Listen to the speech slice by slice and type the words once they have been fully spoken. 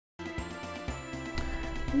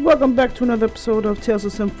Welcome back to another episode of Tales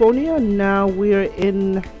of Symphonia. Now we're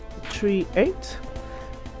in Tree 8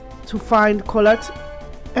 to find Colette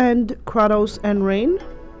and Kratos and Rain.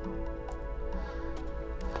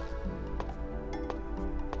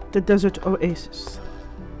 The desert oasis.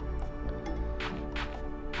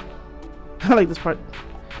 I like this part.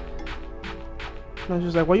 I was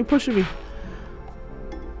just like, why are you pushing me?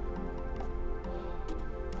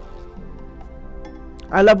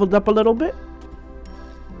 I leveled up a little bit,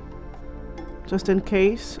 just in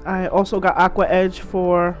case. I also got Aqua Edge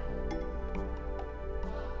for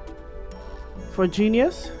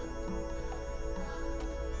Genius.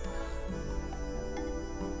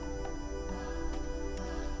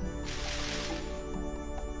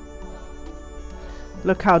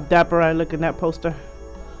 Look how dapper I look in that poster.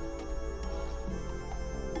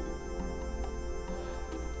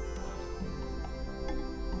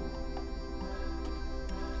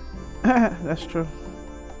 That's true.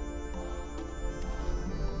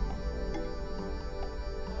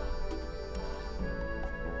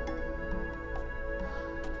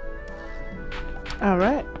 All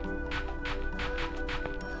right.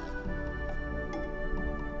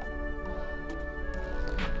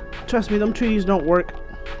 Trust me, them treaties don't work.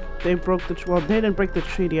 They broke the well, they didn't break the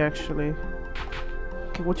treaty actually.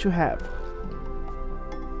 Okay, what you have?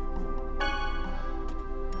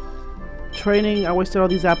 Training. I wasted all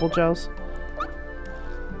these apple gels.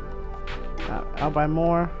 I'll buy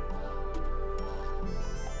more.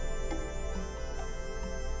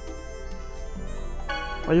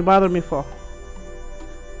 What are you bothering me for?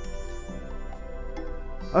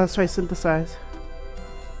 Oh, that's right, synthesize.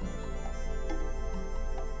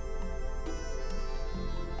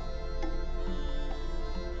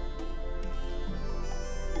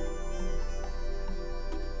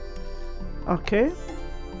 Okay.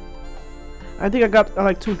 I think I got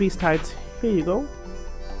like 2 beast tides. Here you go.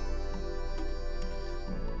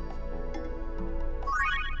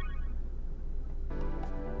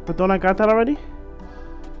 But don't I got that already?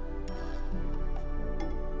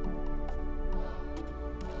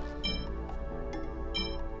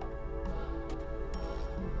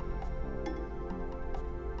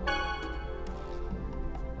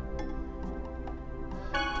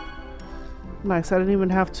 Nice, I didn't even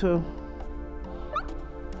have to.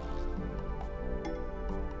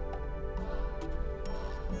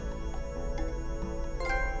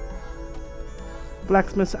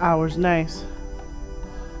 Blacksmith's hours, nice.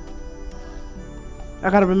 I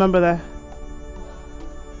gotta remember that.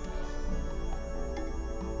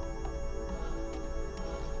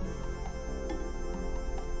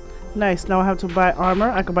 Nice, now I have to buy armor.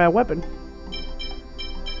 I can buy a weapon.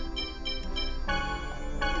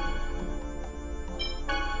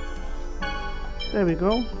 There we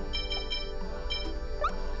go.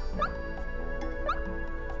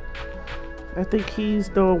 I think he's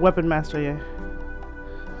the weapon master, yeah.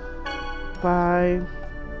 Buy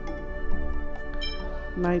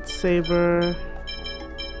Night Saber.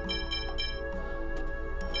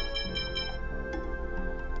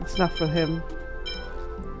 It's not for him.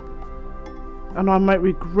 I know I might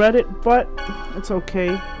regret it, but it's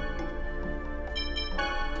okay.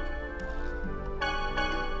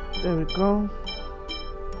 There we go.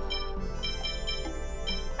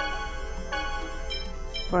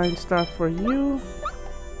 Fine star for you.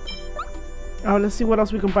 Oh, let's see what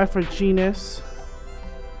else we can buy for Genius.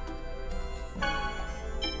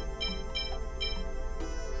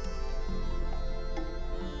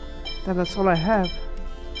 Then that's all I have.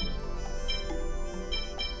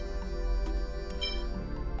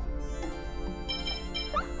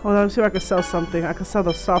 Hold on, let me see if I can sell something. I can sell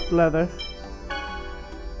the soft leather.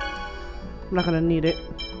 I'm not gonna need it.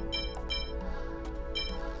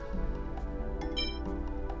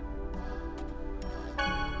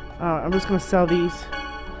 I'm just gonna sell these.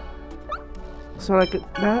 So I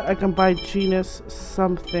can buy Genius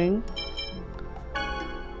something.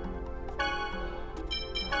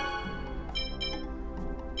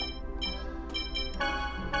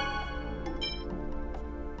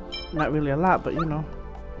 Not really a lot, but you know.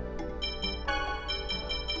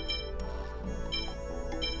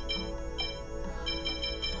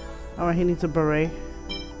 Oh, he needs a beret.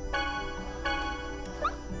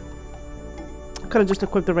 Could have just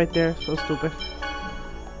equipped it right there. So stupid.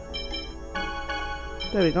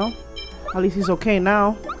 There we go. At least he's okay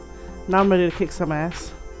now. Now I'm ready to kick some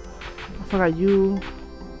ass. I forgot you.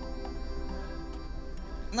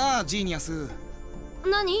 Nah, Genius.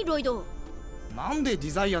 Nani, Lloyd? なんでデ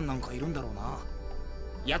ザイアンなんかいるんだろうな。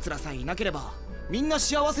奴らさえいなければみんな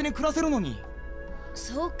幸せに暮らせるのに。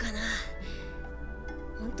そうかな。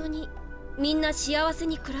本当にみんな幸せ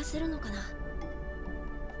に暮らせるのかな。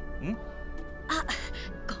あ、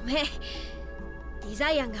ごめん。ディ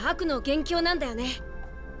ザイアンが悪の元凶なんだよね。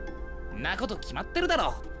んなこと決まってるだ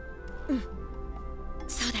ろ。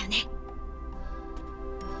そうだよね。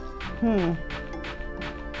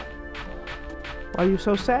Why are you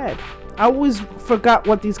so sad? I always forgot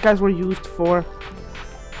what these guys were used for.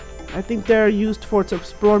 I think they're used for to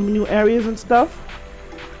explore new areas and stuff.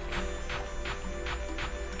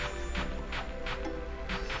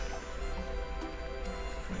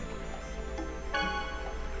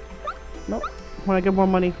 Nope. When I get more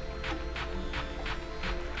money.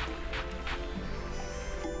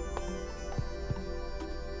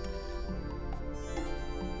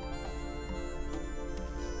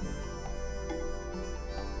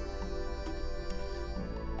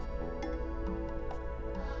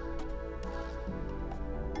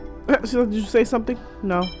 Did you say something?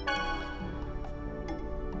 No.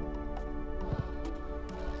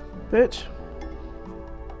 Bitch.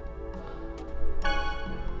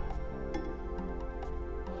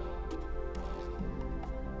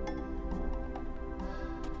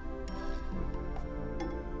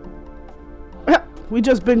 We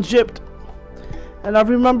just been gypped. And I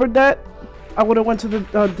remembered that. I would have went to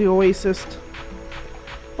the Oasis.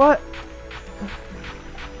 But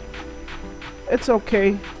it's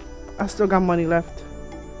okay. I still got money left.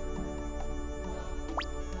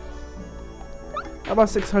 About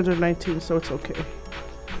 619, so it's okay.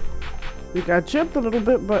 We got gypped a little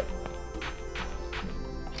bit, but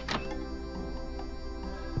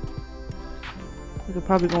we could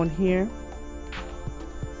probably go in here.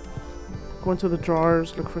 Go into the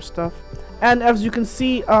drawers, look for stuff. And as you can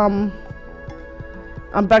see, I'm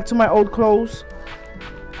back to my old clothes.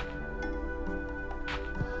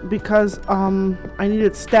 Because I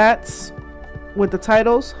needed stats with the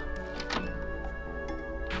titles.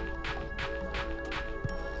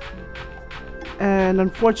 And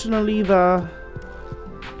unfortunately the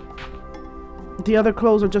other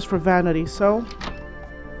clothes are just for vanity, so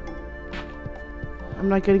I'm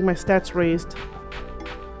not getting my stats raised.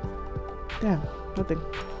 Damn, nothing.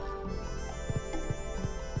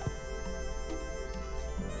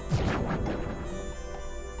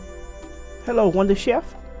 Hello, Wonder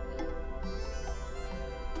Chef.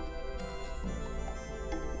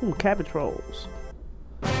 Ooh, cabbage rolls.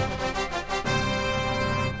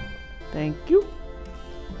 Thank you.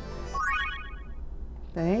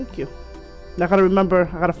 Thank you. Now I gotta remember,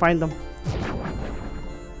 I gotta find them.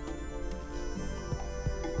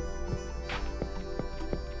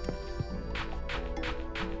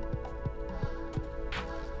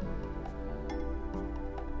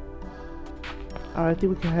 Alright, I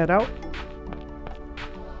think we can head out.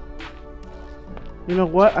 You know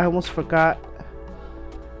what? I almost forgot.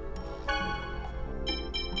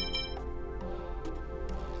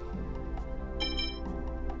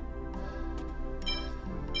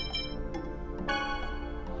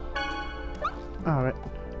 All right.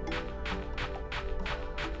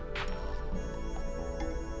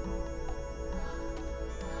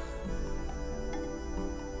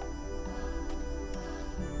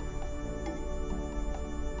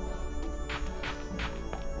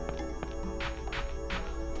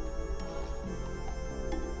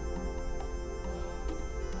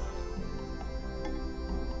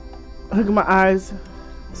 Look at my eyes,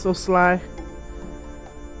 so sly.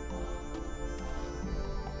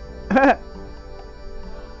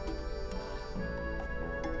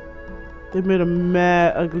 They made him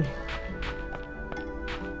mad ugly.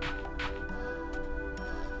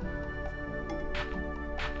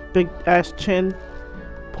 Big ass chin,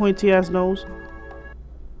 pointy ass nose.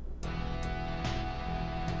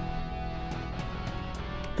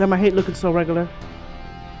 Damn, I hate looking so regular.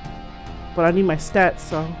 But I need my stats,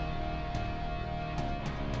 so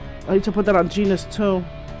I need to put that on Gina's too.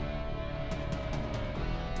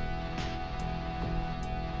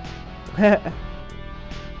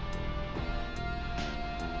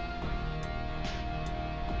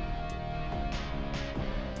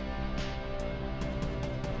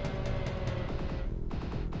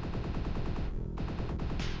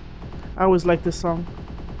 I always like this song.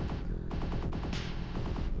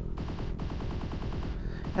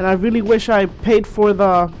 And I really wish I paid for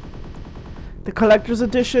the collector's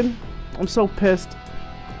edition. I'm so pissed.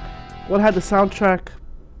 What had the soundtrack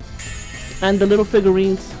and the little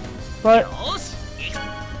figurines. But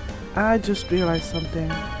I just realized something.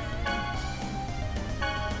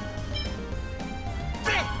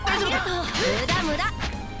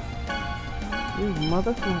 You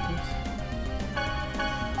motherfuckers.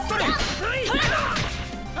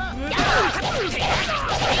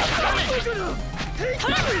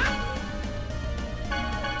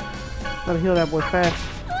 Gotta heal that boy fast.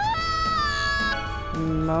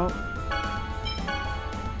 No.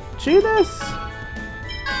 Jesus!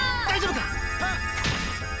 大丈夫か。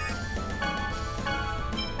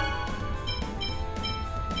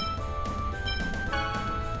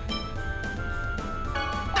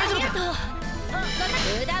ありがとう。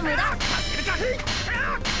無駄無駄。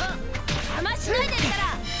邪魔しないでったら。邪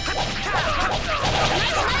魔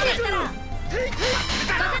しないでったら。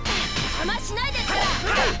分かった。邪魔しないでったら。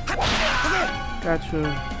Got you.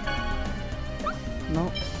 No.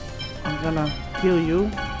 I'm gonna heal you.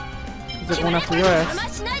 He's going after your ass. 邪魔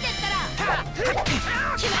しないでったら。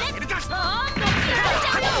決まれ。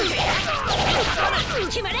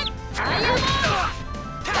決まれ。アイアンボール。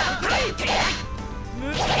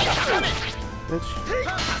Bitch.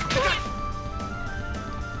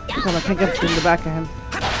 Because I can't get in the back of him.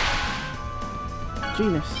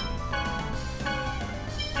 Genius.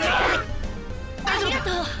 ありが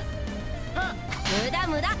とう。無駄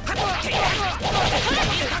無駄。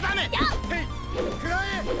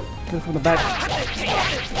 Get it from the back.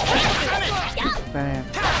 Bam.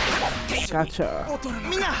 Gotcha.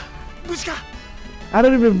 みんな無事か。 I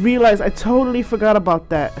didn't even realize. I totally forgot about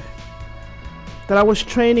that. That I was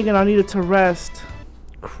training and I needed to rest.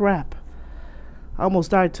 Crap. I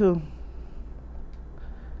almost died too.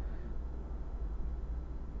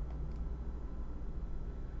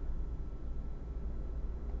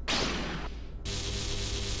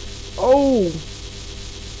 Oh.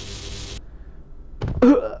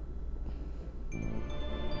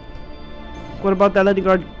 What about that letting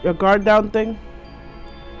your guard down thing?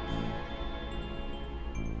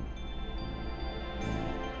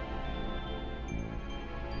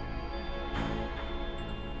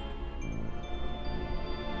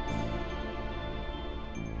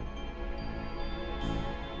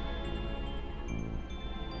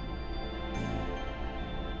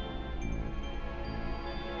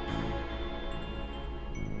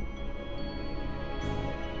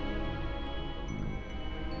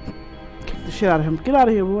 Shit out of him. Get out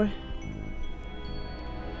of here, boy.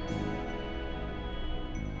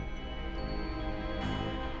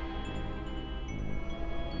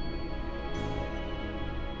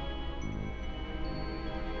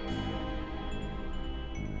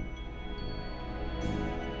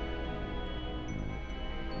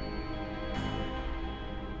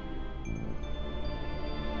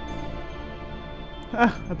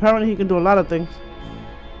 Apparently he can do a lot of things.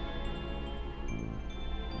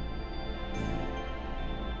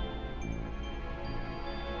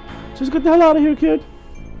 Just get the hell out of here, kid.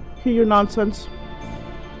 Hear your nonsense.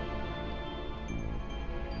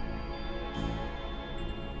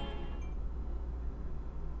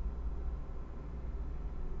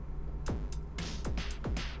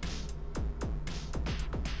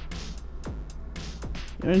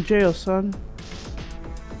 You're in jail, son.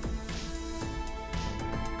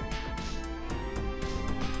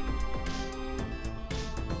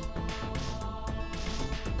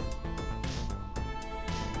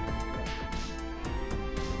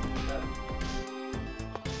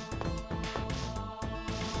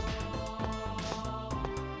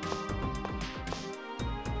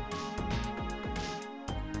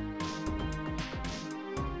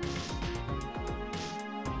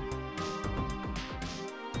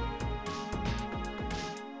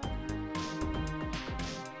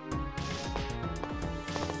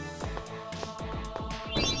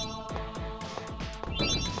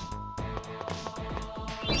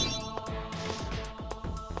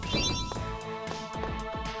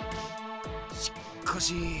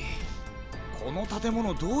しこの建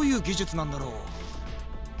物どういう技術なんだろう。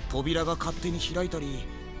扉が勝手に開いたり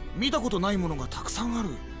見たことないものがたくさんある。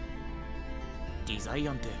デザイ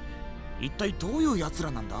アンって一体どういうやつら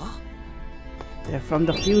なんだ？ They're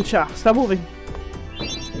from the future. Stop moving.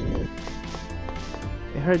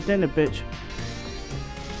 They heard then a bitch.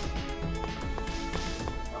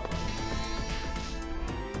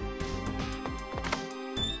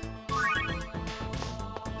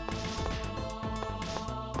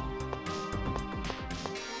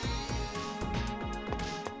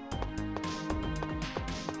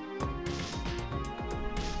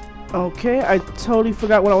 Okay, I totally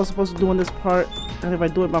forgot what I was supposed to do in this part, and if I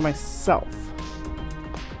do it by myself.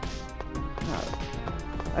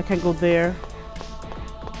 I can't go there.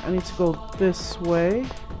 I need to go this way.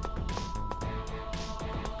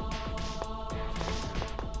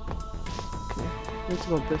 Okay, I need to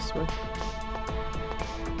go this way.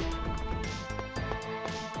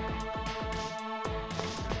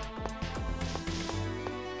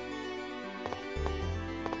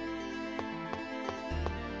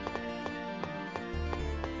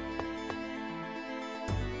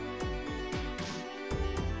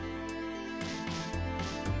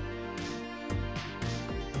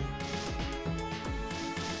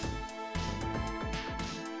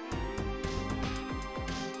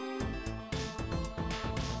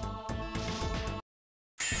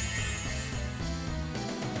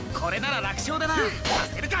 これなら楽勝だな。さ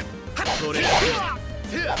せるか。それ。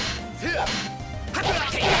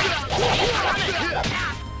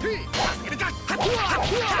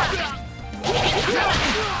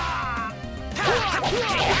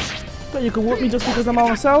But you can whoop me just because I'm on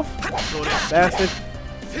myself? Bastard.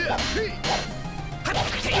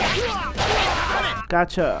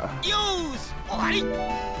 Gotcha.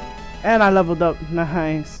 And I leveled up.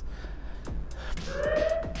 Nice.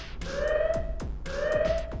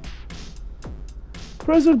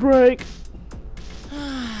 Prison break.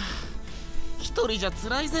 一人じゃ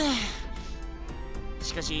辛いぜ。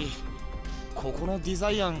しかしここのデザ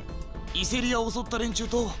イアン、イセリアを襲った連中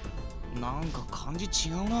となんか感じ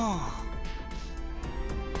違うな。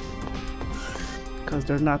 Because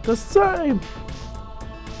they're not the same.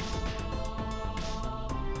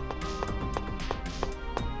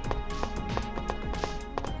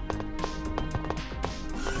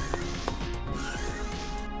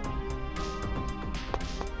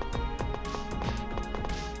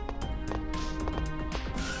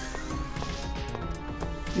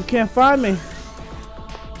 You can't find me.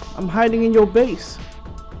 I'm hiding in your base.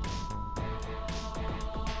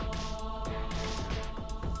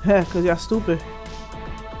 Heh, cause y'all stupid.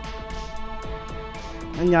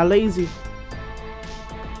 And y'all lazy.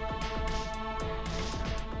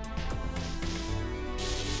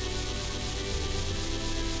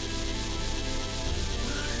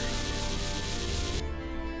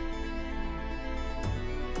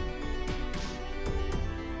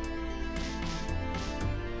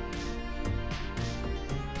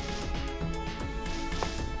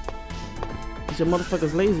 Your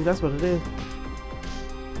motherfucker's lazy, that's what it is.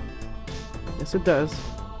 Yes, it does.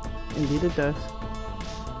 Indeed, it does.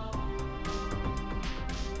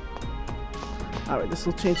 Alright, this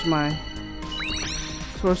will change my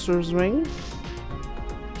sorcerer's ring.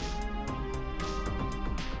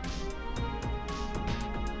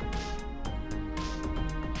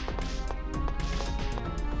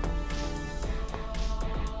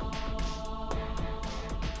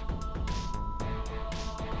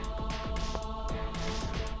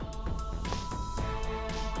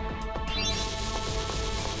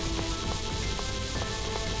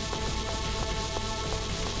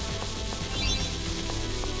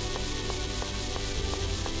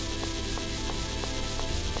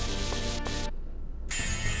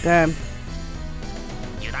 Damn.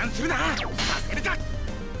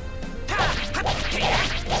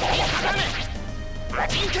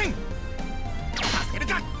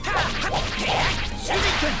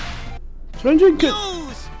 Changing kit.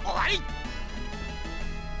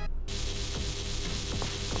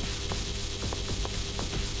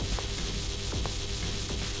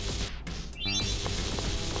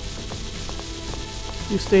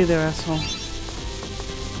 You stay there, asshole.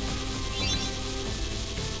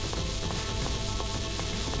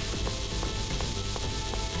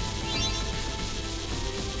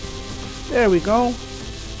 There we go.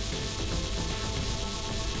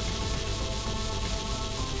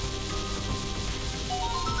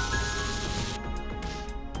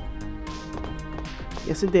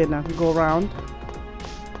 Yes, it did. Now I can go around.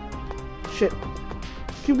 Shit.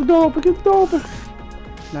 Keep the door open. Keep the door open.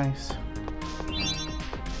 Nice.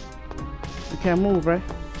 You can't move, right?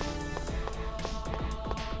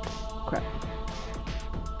 Crap.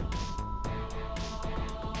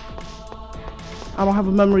 I don't have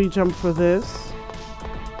a memory jump for this.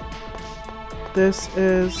 This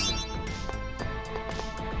is...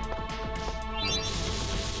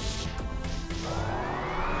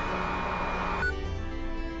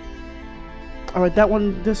 Alright, that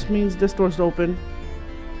one, this means this door's open.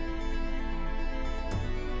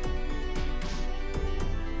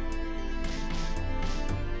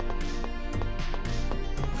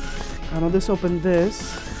 I know this opened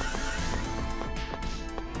this.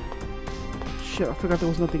 Shit, I forgot there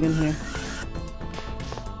was nothing in here.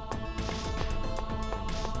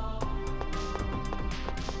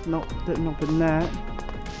 Nope, didn't open that.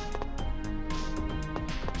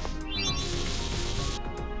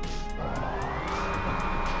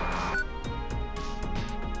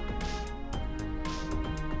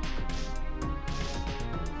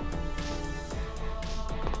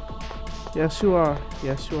 Yes, you are.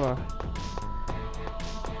 Yes, you are.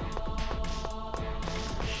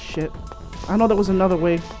 Shit. I know there was another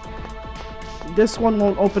way. This one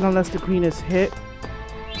won't open unless the green is hit.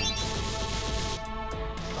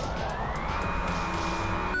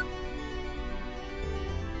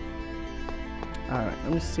 Alright,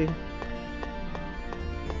 let me see.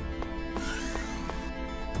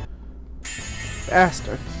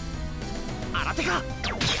 Bastard.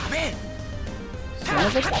 Son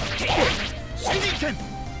of a bitch.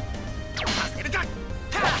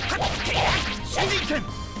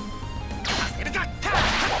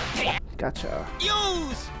 Gotcha.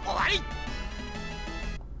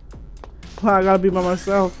 Wow, I gotta be by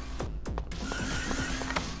myself.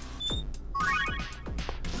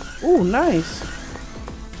 Ooh, nice.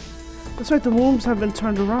 That's right, the rooms have been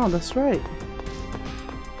turned around. That's right.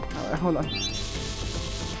 Alright, hold on.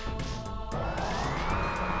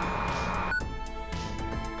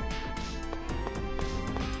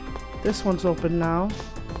 This one's open now.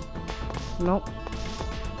 Nope.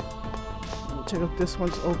 Check if this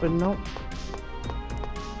one's open. Nope.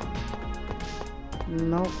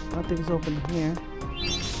 Nope. I think it's open here.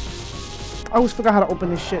 I always forgot how to open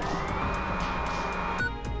this shit.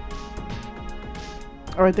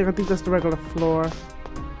 Alright, I think that's the regular floor.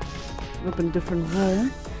 Open different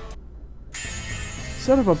room.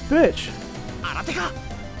 Son of a bitch.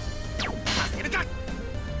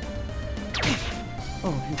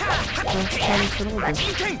 Oh, he's trying to sit over there.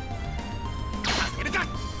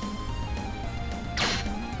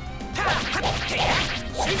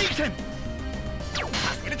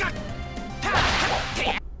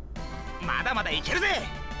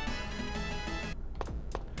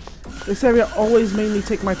 This area always made me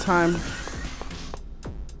take my time.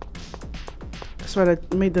 That's why I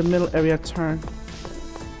made the middle area turn.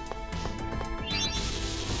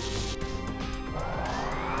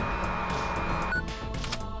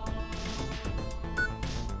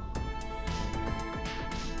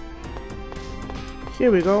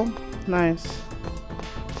 Here we go. Nice.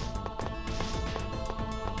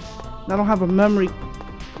 I don't have a memory.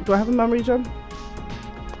 Do I have a memory gem?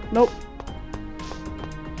 Nope.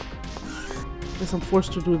 Guess I'm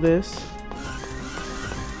forced to do this.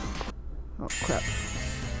 Oh crap.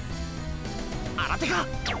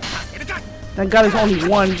 Thank God there's only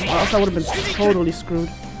one, or else I would have been totally screwed.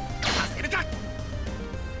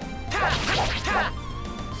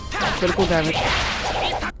 Critical damage.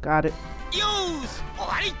 Got it.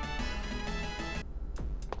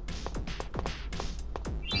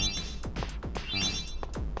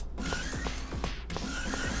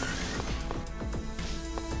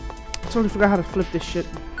 Totally forgot how to flip this shit.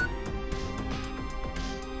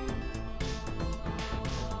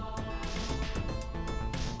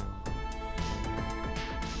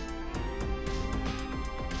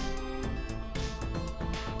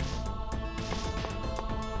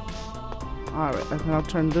 Alright, and then I'll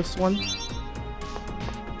turn this one.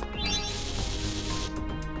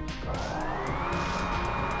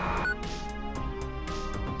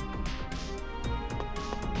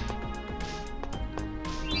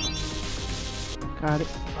 Got it.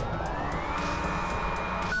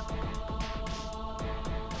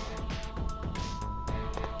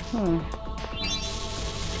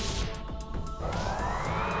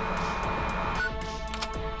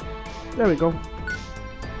 There we go.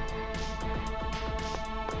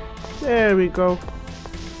 There we go.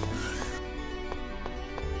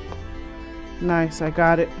 Nice, I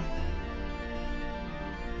got it.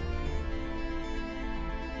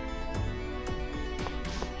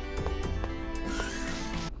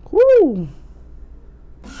 Woo!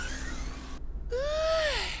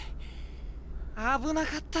 危な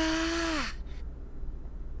かった。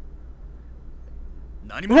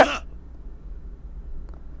何者だ。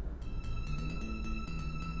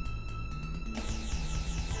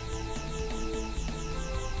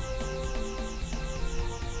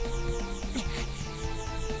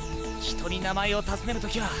人に名前を尋ねると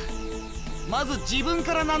きはまず自分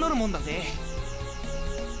から名乗るもんだぜ。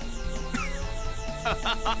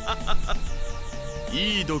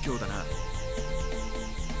いい度胸だな。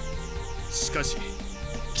しかし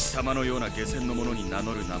貴様のような下賤の者に名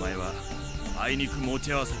乗る名前はあいにく持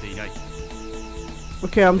ち合わせていない。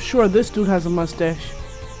 Okay, I'm sure this dude has a mustache.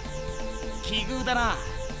 奇遇だな。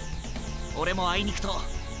俺もあいにくと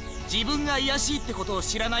自分が卑しいってことを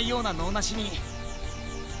知らないような能なしに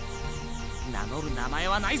名乗る名前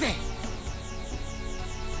はないぜ。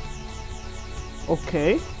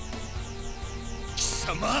 Okay. 貴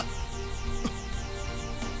様。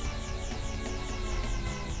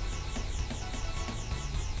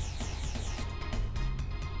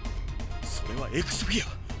それはエクスフィア。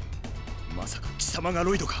まさか貴様が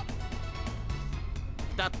ロイドか。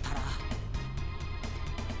だったら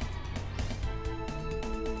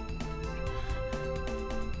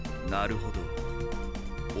なるほ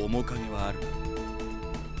ど、面影はある。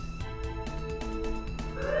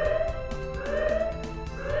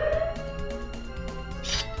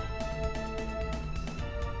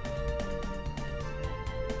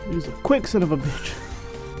He's a quick son of a bitch.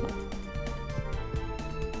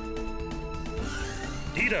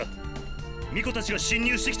 リーダー、巫女たちが侵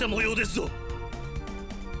入してきた模様ですぞ。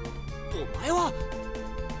お前は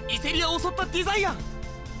イセリアを襲ったディザイアン。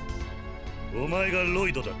お前がロ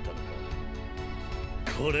イドだったのか。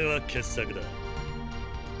これは傑作だ。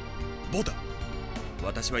ボタ、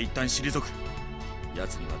私は一旦退く。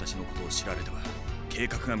奴に私のことを知られては計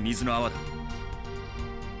画が水の泡だ。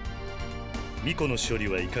ミコの処理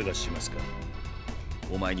はいかがしますか。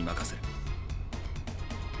お前に任せる。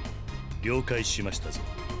了解しましたぞ。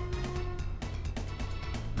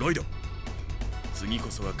ロイド、次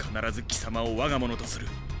こそは必ず貴様を我が物とする。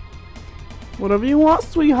 Whatever you want,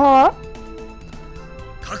 sweetheart.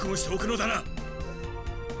 覚悟しておくのだな。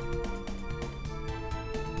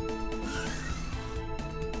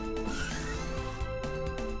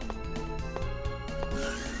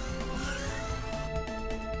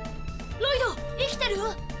ロイド、生きてる？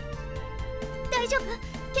大丈夫？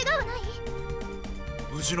怪我はない？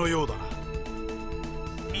無事のようだな。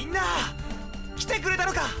みんな来てくれた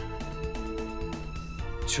のか。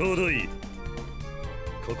ちょうどいい。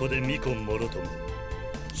ここでミコもろとも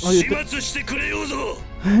Oh, you 始末してくれようぞ。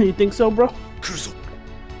You think so, bro? 来るぞ。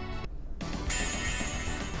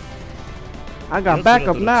 I got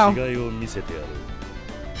backup 奴ら now. との違いを見せてやろう。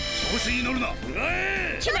調子に乗るな。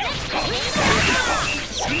決まれ！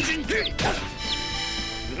新人剣。アク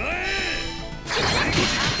ア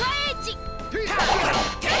エッジ！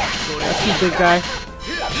 That's too big guy.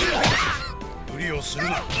 無理をする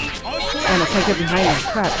な。 Oh, no, can't get behind him.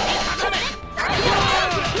 Crap.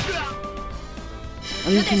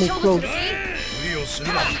 I need to move close. 無理をする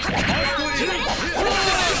な。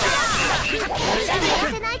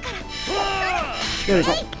 There we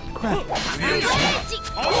go. Crap. 無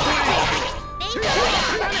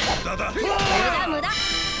駄だ。無駄。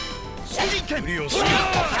無理をするな。欲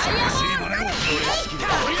しい真似を。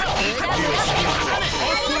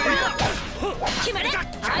決まれ！アイ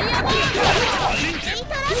アンボー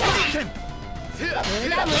ル！無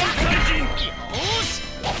駄無駄。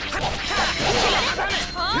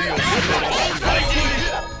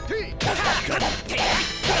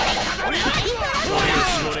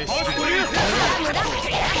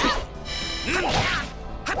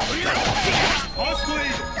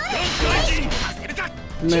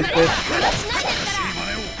Missed it.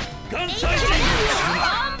 ガンサイジン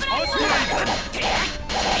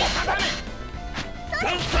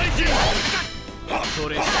ガンサイジン Stop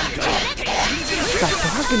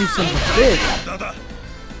talking, you son of a bitch. 無駄だ。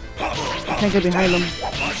 Can't get behind him.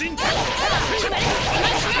 マジン剣。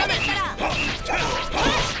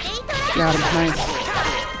 Got him. Nice.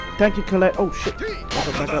 Thank you, Colette. Oh, shit. Back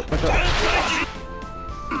up, back up, back up.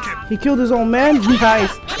 He killed his own man?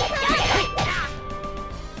 Nice.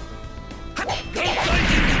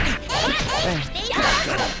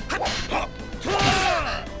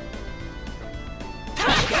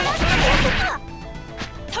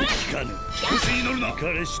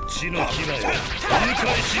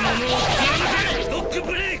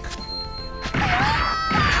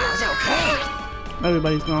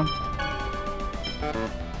 Everybody's gone.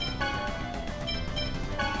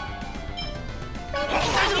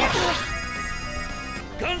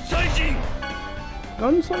 Gun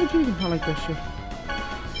sighting! I like that shit.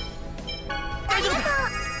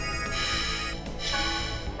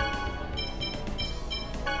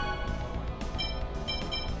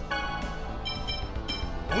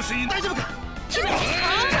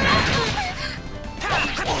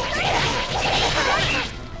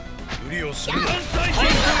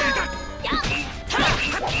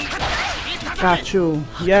 Got you.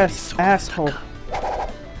 Yes, asshole.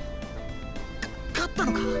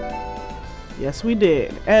 Yes, we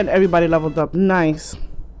did. And everybody leveled up. Nice.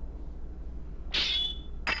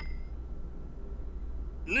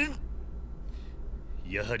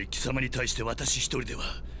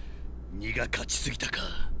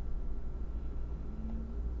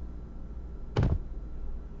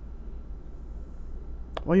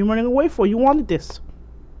 What are you running away for? You wanted this.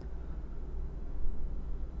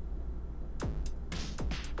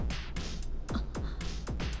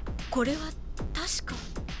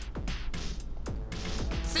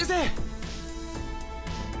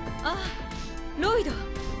 Lloyd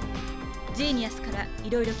ジーニアスからい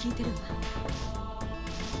ろいろ聞いてるわ。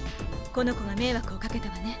この子が迷惑をかけた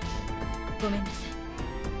わね。ごめんなさい。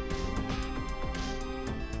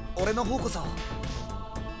俺の方こそ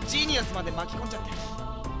ジーニアスまで巻き込んじゃって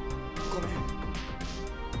ごめん。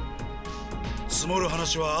積もる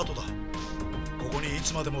話は後だ。ここにい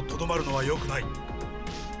つまでもとどまるのは良くない。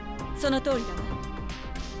その通りだわ。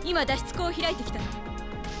今脱出口を開いてきたの。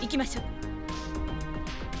行きましょう。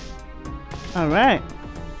All right.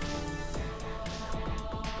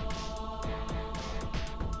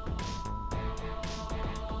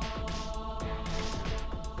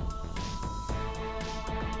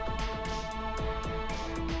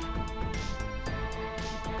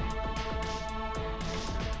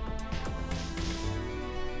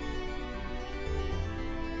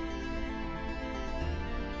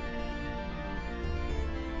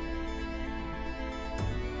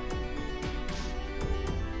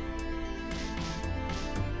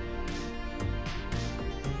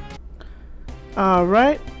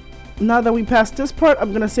 Alright, now that we passed this part,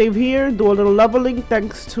 I'm gonna save here, do a little leveling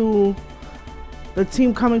thanks to the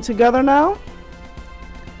team coming together now,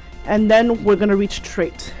 and then we're gonna reach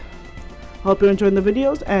trait. Hope you're enjoying the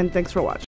videos, and thanks for watching.